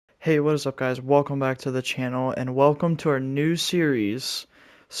Hey, what is up, guys? Welcome back to the channel and welcome to our new series,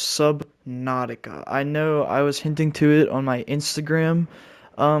 Subnautica. I know I was hinting to it on my Instagram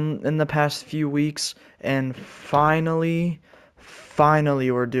in the past few weeks, and finally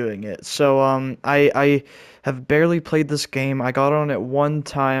we're doing it. So I have barely played this game. I got on it one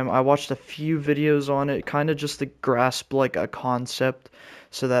time. I watched a few videos on it, kind of just to grasp like a concept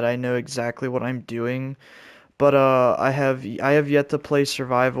so that I know exactly what I'm doing. But I have yet to play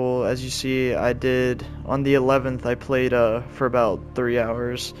survival. As you see, I did on the 11th. I played for about 3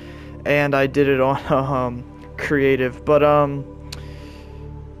 hours, and I did it on creative. But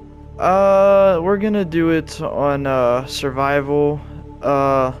we're gonna do it on survival.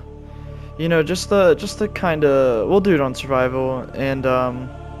 Uh, just the kind of we'll do it on survival, and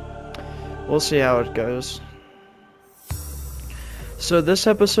we'll see how it goes. So this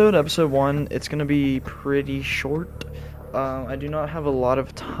episode 1, it's gonna be pretty short. I do not have a lot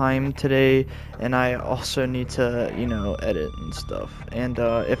of time today, and I also need to, edit and stuff. And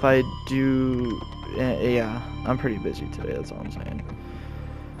if I do, yeah, I'm pretty busy today. That's all I'm saying.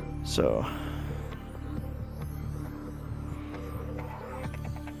 So.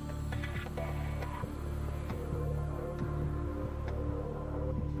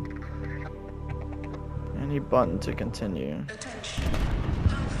 Any button to continue. Attention.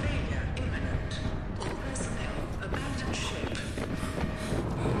 Hull failure imminent. All personnel abandon ship.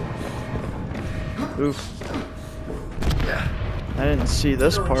 Oof. I didn't see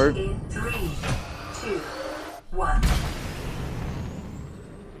this part. In 3, 2, 1.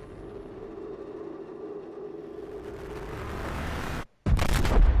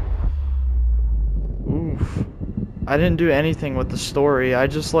 Oof. I didn't do anything with the story. I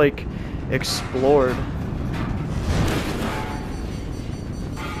just, like, explored.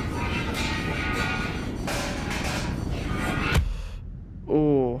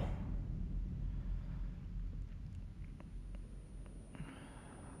 Ooh.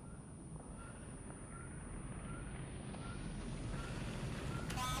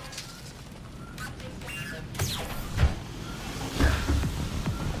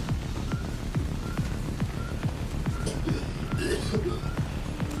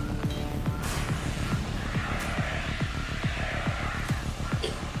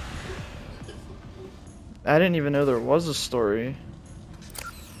 I didn't even know there was a story.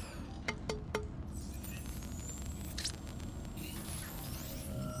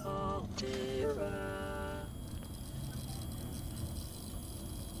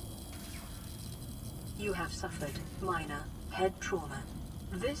 You have suffered minor head trauma.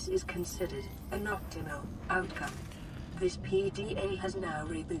 This is considered an optimal outcome. This PDA has now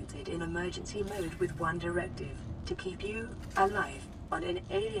rebooted in emergency mode with one directive: to keep you alive on an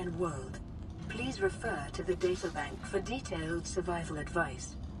alien world. Please refer to the databank for detailed survival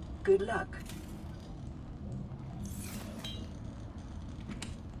advice. Good luck.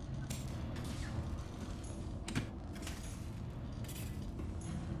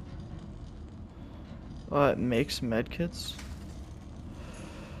 It makes medkits?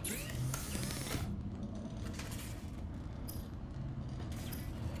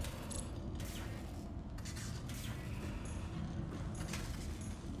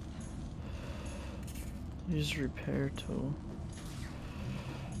 Use repair tool.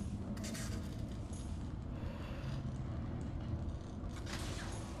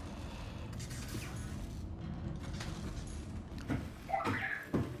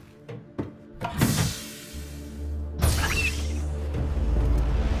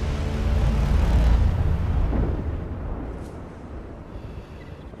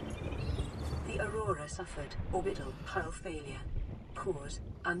 Suffered orbital hull failure. Cause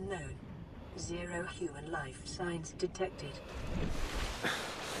unknown. 0 human life signs detected.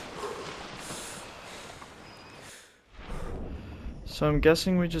 So I'm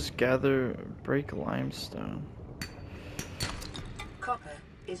guessing we just break limestone. Copper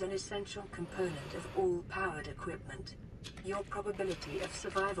is an essential component of all powered equipment. Your probability of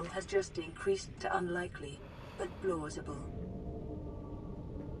survival has just increased to unlikely, but plausible.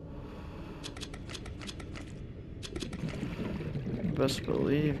 Best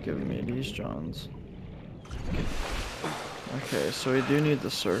believe giving me these Johns. Okay, so we do need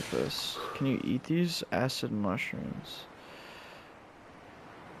the surface. Can you eat these acid mushrooms?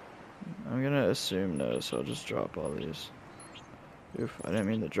 I'm gonna assume no, so I'll just drop all these. Oof, I didn't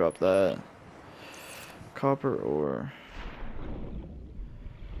mean to drop that. Copper ore.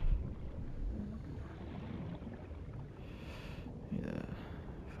 Yeah,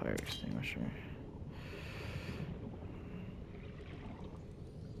 fire extinguisher.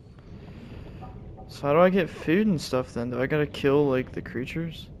 So how do I get food and stuff then? Do I gotta kill, like, the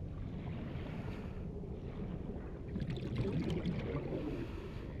creatures?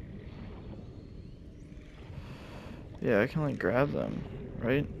 Yeah, I can like grab them,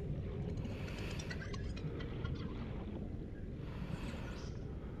 right?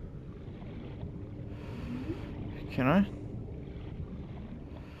 Can I?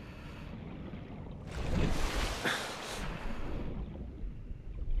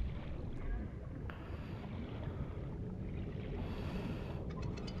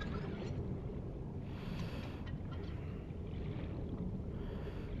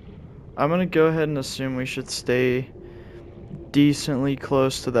 I'm gonna go ahead and assume we should stay decently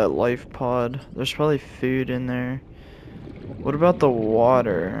close to that life pod. There's probably food in there. What about the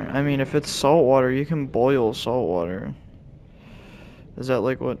water? I mean, if it's salt water, you can boil salt water. Is that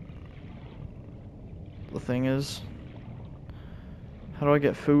like what the thing is? How do I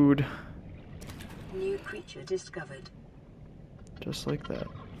get food? New creature discovered. Just like that.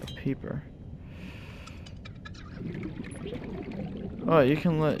 A peeper. Oh, you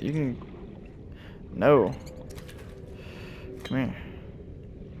can. No. Come here.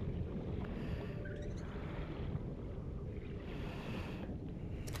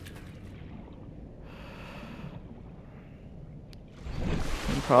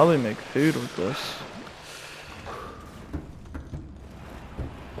 You can probably make food with this.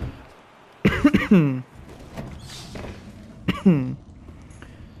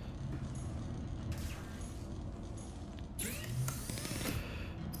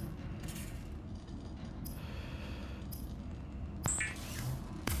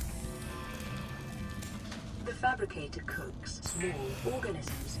 The fabricator cooks small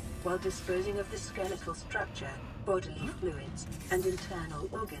organisms while disposing of the skeletal structure, bodily fluids, and internal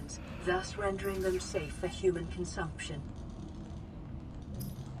organs, thus rendering them safe for human consumption.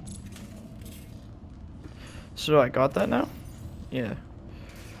 So I got that now? Yeah.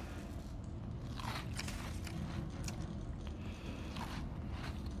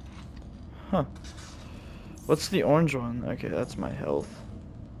 Huh. What's the orange one? Okay, that's my health.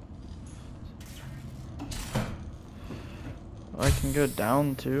 I can go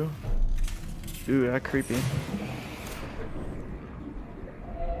down too. Ooh, that creepy.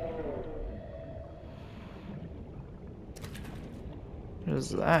 What is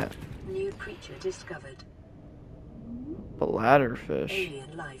that? New creature discovered. Bladderfish.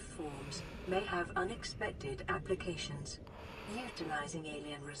 Alien life forms may have unexpected applications. Utilizing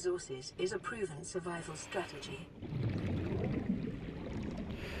alien resources is a proven survival strategy.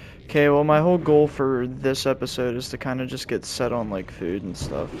 Okay, well my whole goal for this episode is to kind of just get set on like food and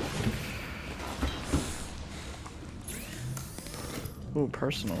stuff. Ooh,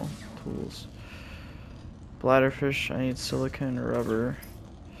 personal tools. Bladderfish, I need silicone, rubber,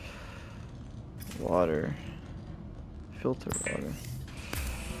 water, filter water.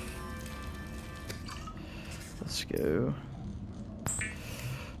 Let's go.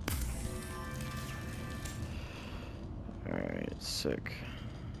 Alright, sick.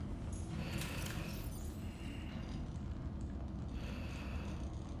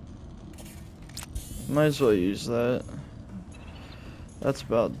 Might as well use that. That's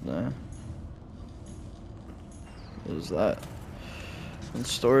about what is that? And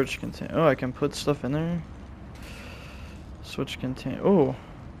storage container. Oh, I can put stuff in there. Switch container. Oh,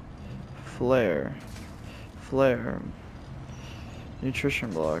 flare. Flare. Nutrition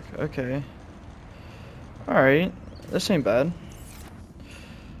block. Okay. Alright. This ain't bad.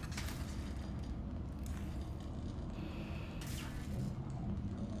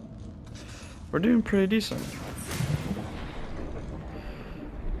 We're doing pretty decent.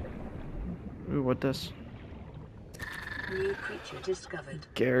 Ooh, what this? New creature discovered.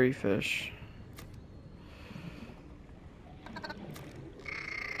 Gary fish.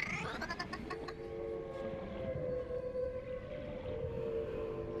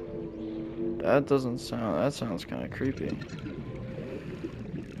 That doesn't sound, that sounds kind of creepy.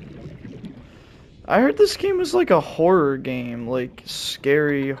 I heard this game was like a horror game, like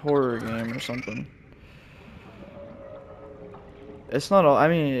scary horror game or something. It's not, I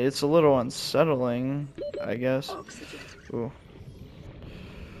mean, it's a little unsettling, I guess. Oxygen. Ooh.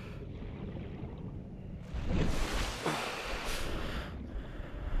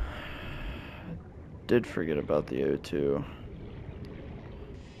 Did forget about the O2.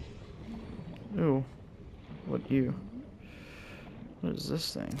 Ooh. What you? What is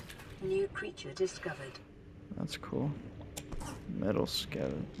this thing? New creature discovered. That's cool. Metal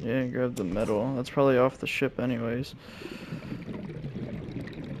scatter. Yeah, grab the metal. That's probably off the ship anyways.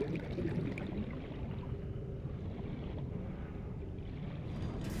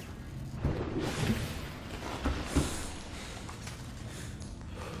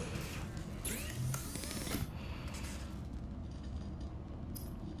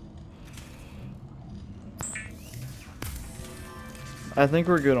 I think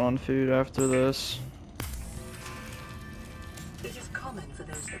we're good on food after this. It is common for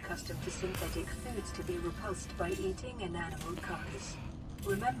those accustomed to synthetic foods to be repulsed by eating an animal carcass.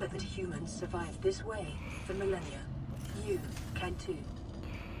 Remember that humans survived this way for millennia. You can too.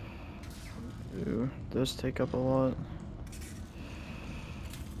 Ooh, does take up a lot.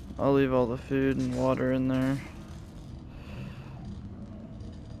 I'll leave all the food and water in there.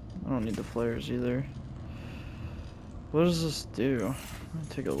 I don't need the flares either. What does this do?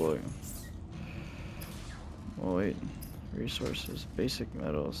 Take a look. Oh wait, resources, basic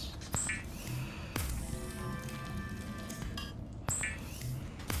metals.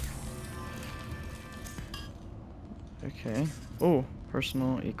 Okay. Oh,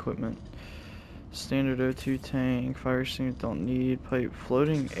 personal equipment. Standard O2 tank, fire extinguisher don't need, pipe,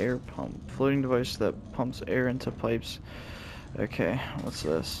 floating air pump, floating device that pumps air into pipes. Okay, what's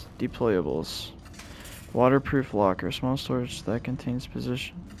this? Deployables. Waterproof locker, small storage that contains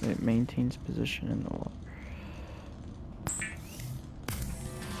position, it maintains position in the water.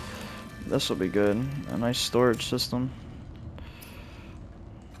 This will be good, a nice storage system.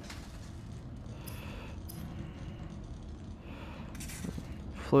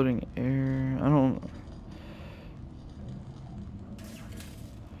 Floating air,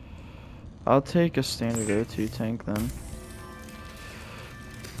 I'll take a standard O2 tank then.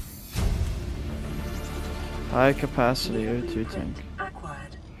 High capacity O2 tank.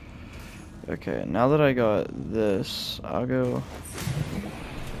 Okay, now that I got this, I'll go.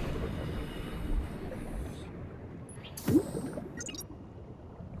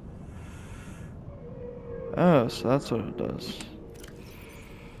 Oh, so that's what it does.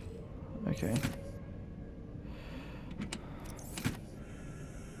 Okay.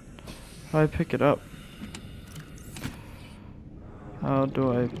 How do I pick it up? How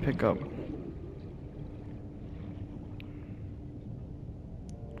do I pick up?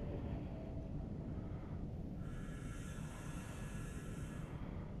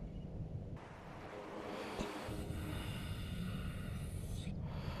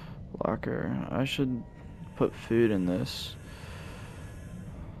 Locker. I should put food in this.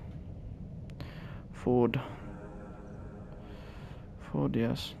 Food. Food,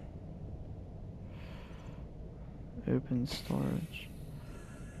 yes. Open storage.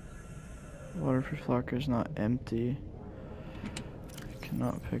 Waterproof locker is not empty.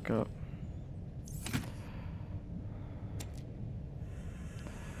 Cannot pick up.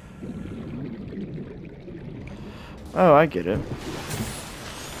 Oh, I get it.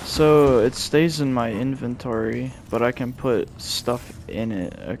 So it stays in my inventory, but I can put stuff in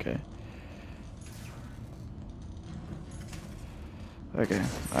it. Okay. Okay,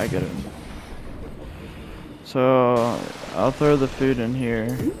 I get it. So I'll throw the food in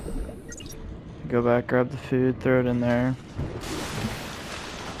here. Go back, grab the food, throw it in there.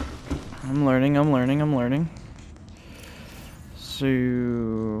 I'm learning. So,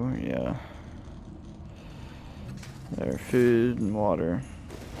 yeah. There, food and water.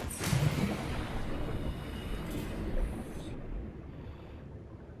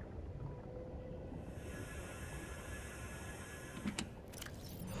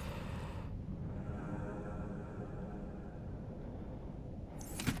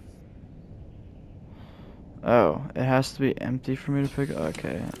 Oh, it has to be empty for me to pick.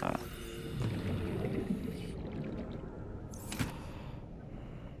 Okay.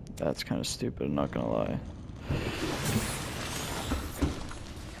 That's kind of stupid, I'm not gonna lie.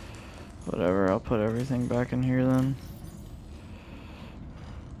 Whatever, I'll put everything back in here then.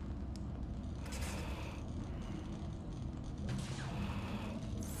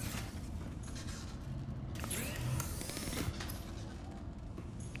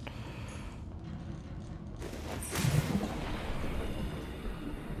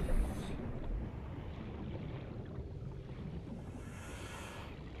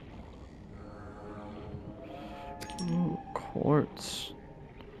 Ooh, quartz.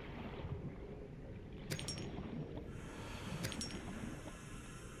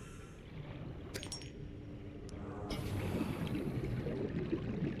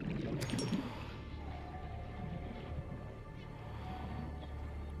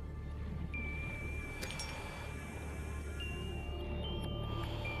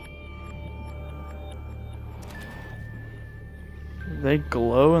 They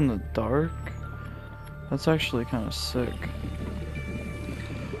glow in the dark? That's actually kind of sick.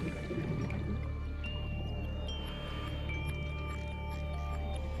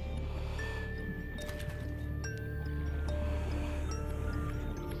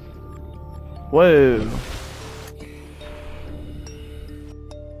 Whoa.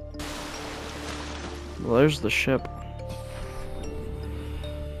 Well, there's the ship.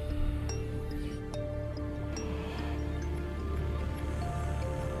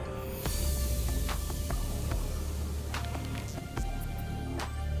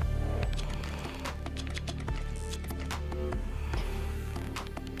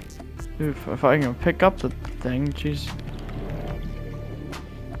 Dude, if I can pick up the thing, jeez.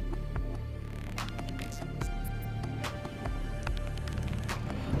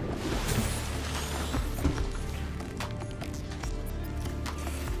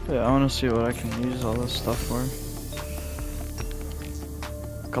 Yeah, I want to see what I can use all this stuff for.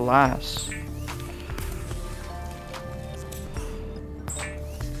 Glass.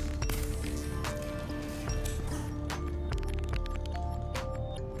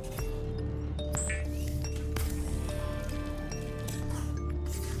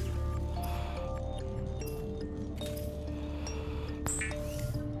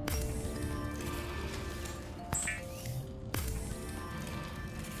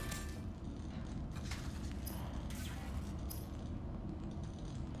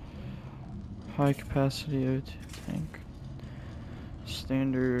 High capacity O2 tank.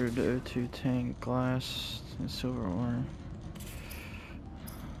 Standard O2 tank, glass, and silver ore.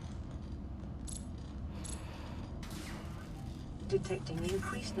 Detecting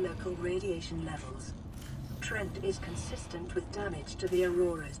increased local radiation levels. Trend is consistent with damage to the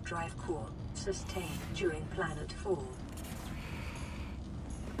Aurora's drive core, sustained during planet fall.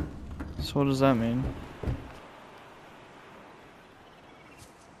 So what does that mean?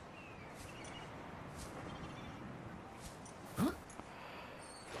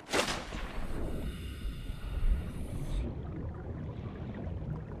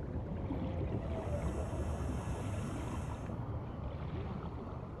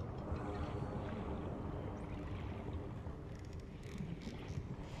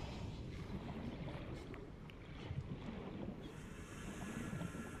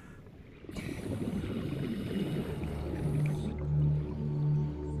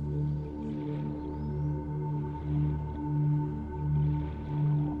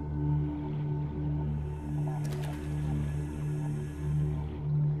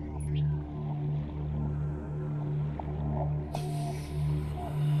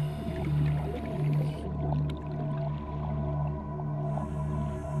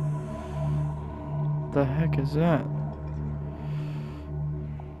 The heck is that?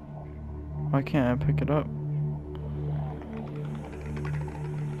 Why can't I pick it up?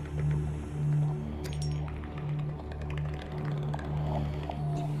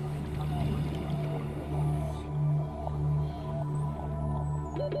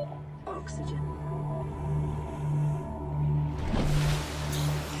 Oxygen.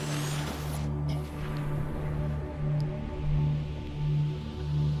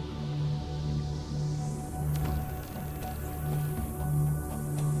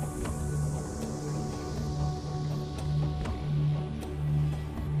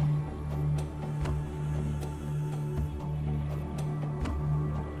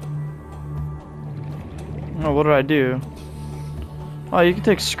 Oh, what did I do? Oh, you can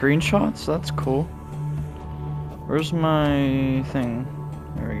take screenshots? That's cool. Where's my thing?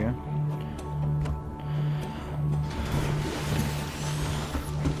 There we go.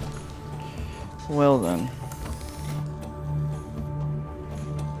 Well then.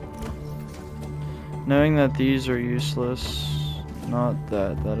 Knowing that these are useless. Not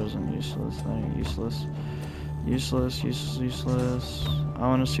that. That isn't useless. That ain't useless. Useless, useless, useless. I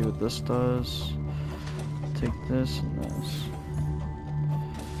want to see what this does. Take this and this.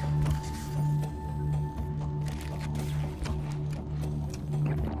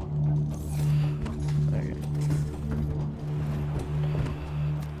 Okay.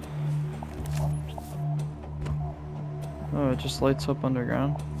 Oh, it just lights up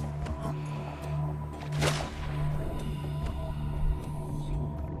underground.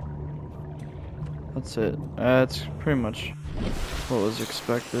 That's it. That's pretty much what was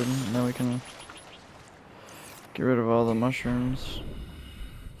expected. Now we can get rid of all the mushrooms,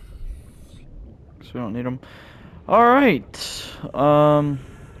 because we don't need them. Alright.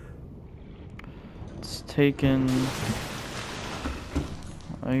 It's taken...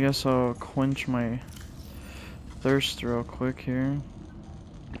 I guess I'll quench my thirst real quick here.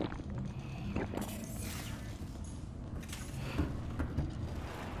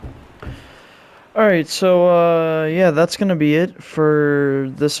 Alright, so yeah, that's gonna be it for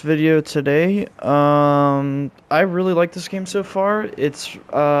this video today. I really like this game so far. It's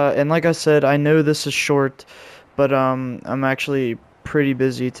and like I said, I know this is short, but I'm actually pretty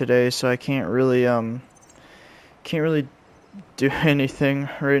busy today, so I can't really do anything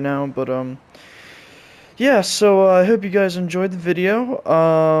right now, but yeah, so I hope you guys enjoyed the video.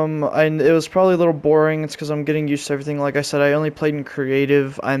 It was probably a little boring. It's because I'm getting used to everything. Like I said, I only played in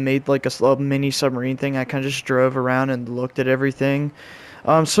creative. I made like a mini submarine thing. I kind of just drove around and looked at everything.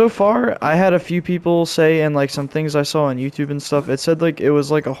 So far, I had a few people say, and like some things I saw on YouTube and stuff, it said like it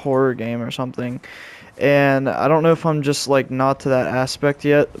was like a horror game or something. And I don't know if I'm just like not to that aspect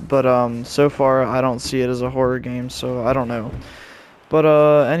yet, but so far I don't see it as a horror game, so I don't know. But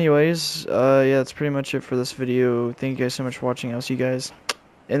anyways, yeah, that's pretty much it for this video. Thank you guys so much for watching. I'll see you guys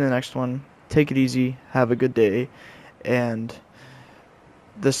in the next one. Take it easy, have a good day, and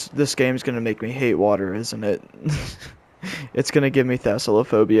this game's gonna make me hate water, isn't it? It's gonna give me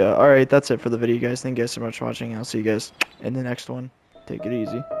thalassophobia. Alright, that's it for the video, guys. Thank you guys so much for watching. I'll see you guys in the next one. Take it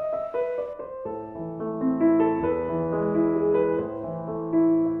easy.